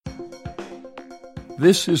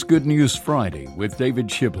This is Good News Friday with David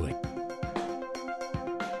Shibley.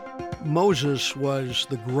 Moses was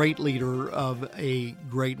the great leader of a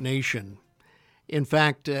great nation. In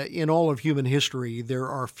fact, in all of human history, there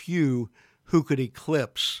are few who could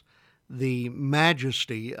eclipse the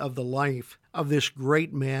majesty of the life of this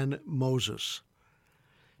great man, Moses.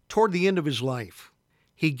 Toward the end of his life,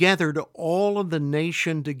 he gathered all of the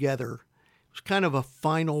nation together. It was kind of a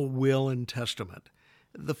final will and testament.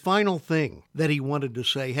 The final thing that he wanted to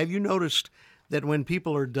say. Have you noticed that when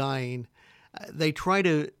people are dying, they try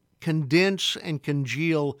to condense and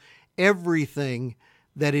congeal everything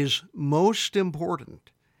that is most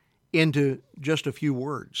important into just a few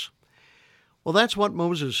words? Well, that's what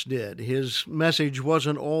Moses did. His message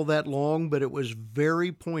wasn't all that long, but it was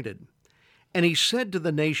very pointed. And he said to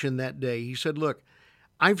the nation that day, he said, "Look,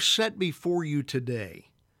 I've set before you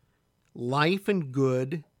today life and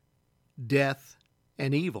good, death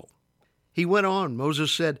and evil." He went on,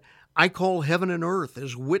 Moses said, "I call heaven and earth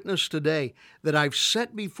as witness today that I've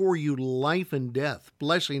set before you life and death,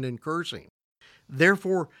 blessing and cursing.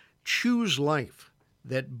 Therefore, choose life,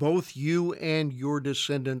 that both you and your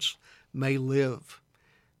descendants may live,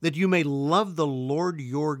 that you may love the Lord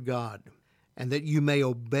your God, and that you may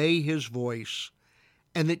obey his voice,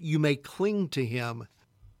 and that you may cling to him,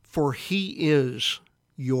 for he is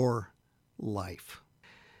your life."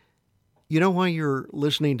 You know why you're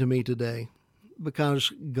listening to me today?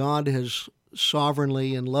 Because God has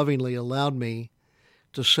sovereignly and lovingly allowed me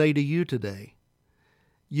to say to you today,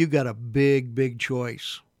 you got a big, big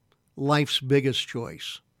choice. Life's biggest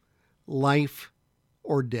choice. Life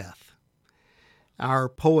or death. Our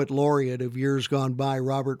poet laureate of years gone by,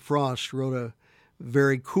 Robert Frost, wrote a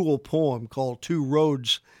very cool poem called Two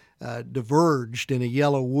Roads Diverged in a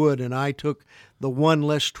Yellow Wood, and I took the one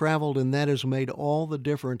less traveled, and that has made all the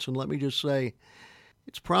difference. And let me just say,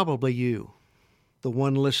 it's probably you, the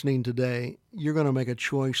one listening today. You're going to make a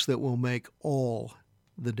choice that will make all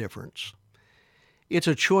the difference. It's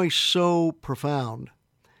a choice so profound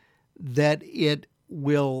that it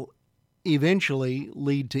will eventually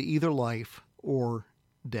lead to either life or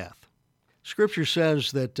death. Scripture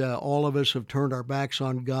says that all of us have turned our backs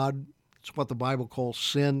on God. It's what the Bible calls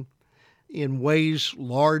sin. In ways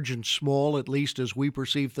large and small, at least as we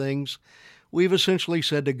perceive things, we've essentially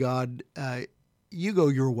said to God, you go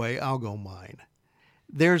your way, I'll go mine.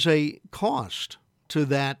 There's a cost to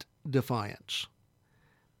that defiance.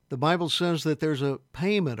 The Bible says that there's a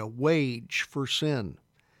payment, a wage for sin,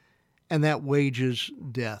 and that wage is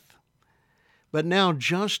death. But now,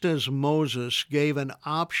 just as Moses gave an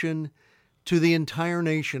option to the entire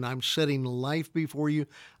nation, I'm setting life before you,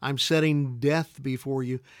 I'm setting death before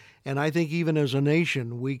you, and I think even as a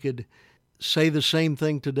nation, we could say the same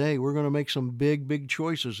thing today. We're going to make some big, big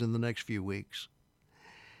choices in the next few weeks.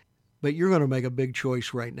 But you're going to make a big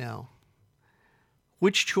choice right now.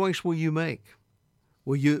 Which choice will you make?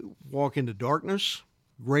 Will you walk into darkness,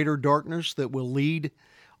 greater darkness that will lead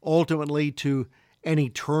ultimately to an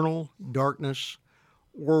eternal darkness,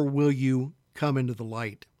 or will you come into the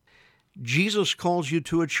light? Jesus calls you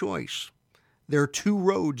to a choice. There are two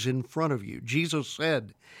roads in front of you. Jesus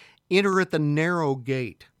said, "Enter at the narrow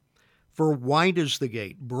gate, for wide is the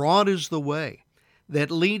gate, broad is the way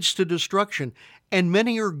that leads to destruction, and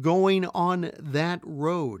many are going on that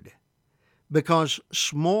road. Because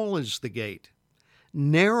small is the gate,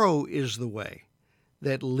 narrow is the way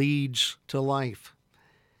that leads to life,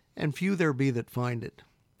 and few there be that find it."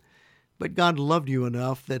 But God loved you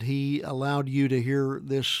enough that he allowed you to hear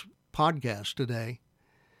this podcast today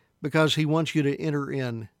because he wants you to enter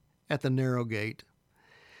in at the narrow gate.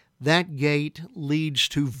 That gate leads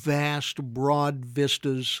to vast, broad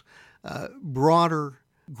vistas, broader,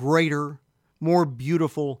 greater, more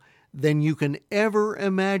beautiful than you can ever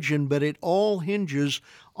imagine, but it all hinges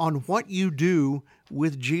on what you do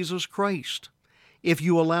with Jesus Christ. If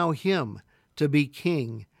you allow him to be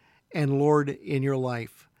King and Lord in your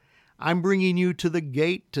life. I'm bringing you to the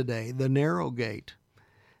gate today, the narrow gate.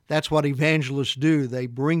 That's what evangelists do. They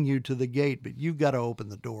bring you to the gate, but you've got to open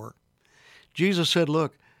the door. Jesus said,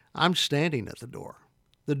 "Look, I'm standing at the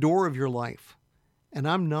door of your life, and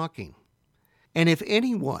I'm knocking. And if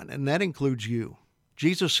anyone," and that includes you,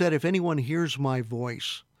 Jesus said, "if anyone hears my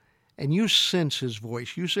voice," and you sense his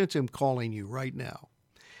voice, you sense him calling you right now.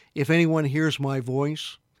 "If anyone hears my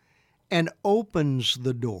voice and opens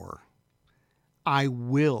the door, I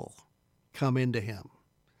will come into him.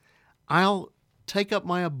 I'll take up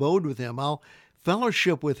my abode with him. I'll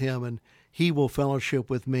fellowship with him, and he will fellowship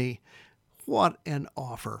with me." What an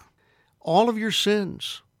offer. All of your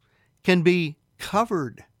sins can be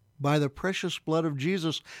covered by the precious blood of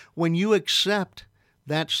Jesus when you accept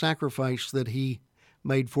that sacrifice that He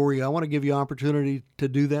made for you. I want to give you opportunity to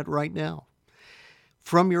do that right now.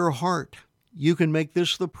 From your heart, you can make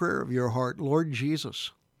this the prayer of your heart. Lord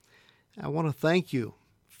Jesus, I want to thank you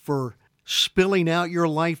for spilling out your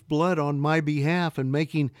lifeblood on my behalf and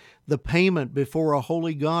making the payment before a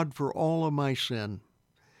holy God for all of my sin.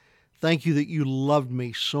 Thank you that you loved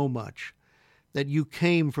me so much, that you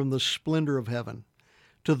came from the splendor of heaven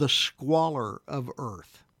to the squalor of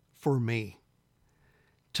earth for me,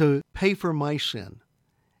 to pay for my sin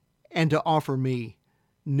and to offer me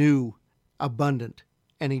new, abundant,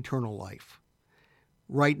 and eternal life.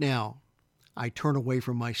 Right now, I turn away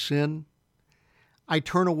from my sin. I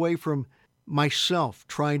turn away from myself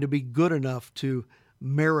trying to be good enough to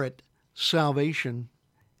merit salvation,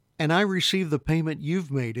 and I receive the payment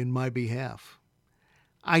you've made in my behalf.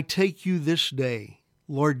 I take you this day,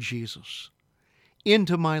 Lord Jesus,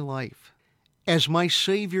 into my life as my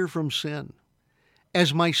Savior from sin,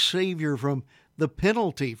 as my Savior from the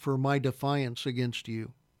penalty for my defiance against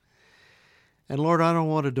you. And Lord, I don't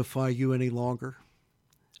want to defy you any longer.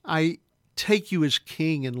 I take you as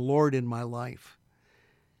King and Lord in my life.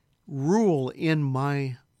 Rule in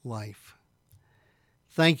my life.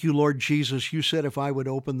 Thank you, Lord Jesus. You said if I would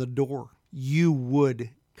open the door, you would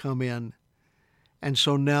come in. And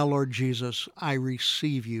so now, Lord Jesus, I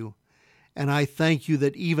receive you. And I thank you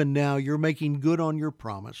that even now you're making good on your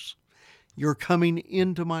promise. You're coming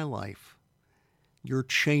into my life. You're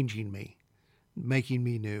changing me, making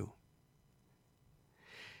me new.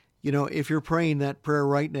 You know, if you're praying that prayer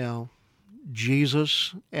right now,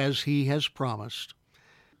 Jesus, as He has promised,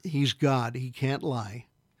 He's God. He can't lie.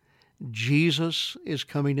 Jesus is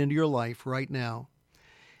coming into your life right now,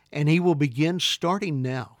 and He will begin starting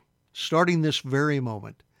now, starting this very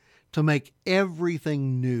moment, to make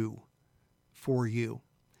everything new for you.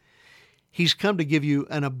 He's come to give you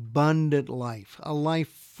an abundant life, a life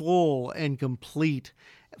full and complete,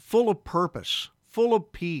 full of purpose, full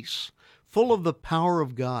of peace, full of the power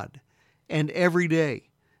of God, and every day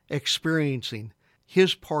experiencing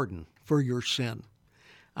His pardon for your sin.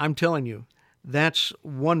 I'm telling you, that's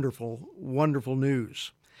wonderful, wonderful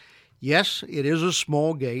news. Yes, it is a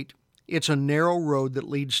small gate. It's a narrow road that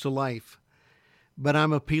leads to life. But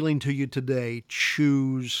I'm appealing to you today,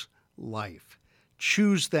 choose life.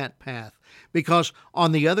 Choose that path, because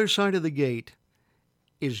on the other side of the gate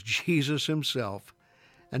is Jesus Himself.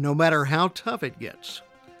 And no matter how tough it gets,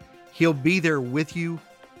 He'll be there with you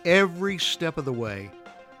every step of the way.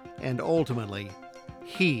 And ultimately,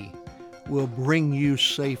 He will bring you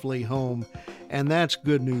safely home. And that's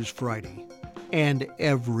Good News Friday, and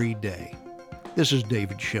every day. This is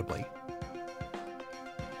David Shibley.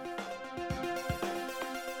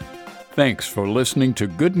 Thanks for listening to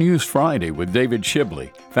Good News Friday with David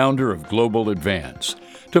Shibley, founder of Global Advance.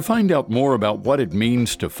 To find out more about what it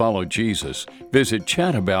means to follow Jesus, visit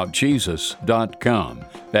chataboutjesus.com.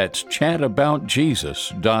 That's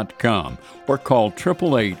chataboutjesus.com, or call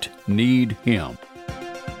 888-NEED-HIM.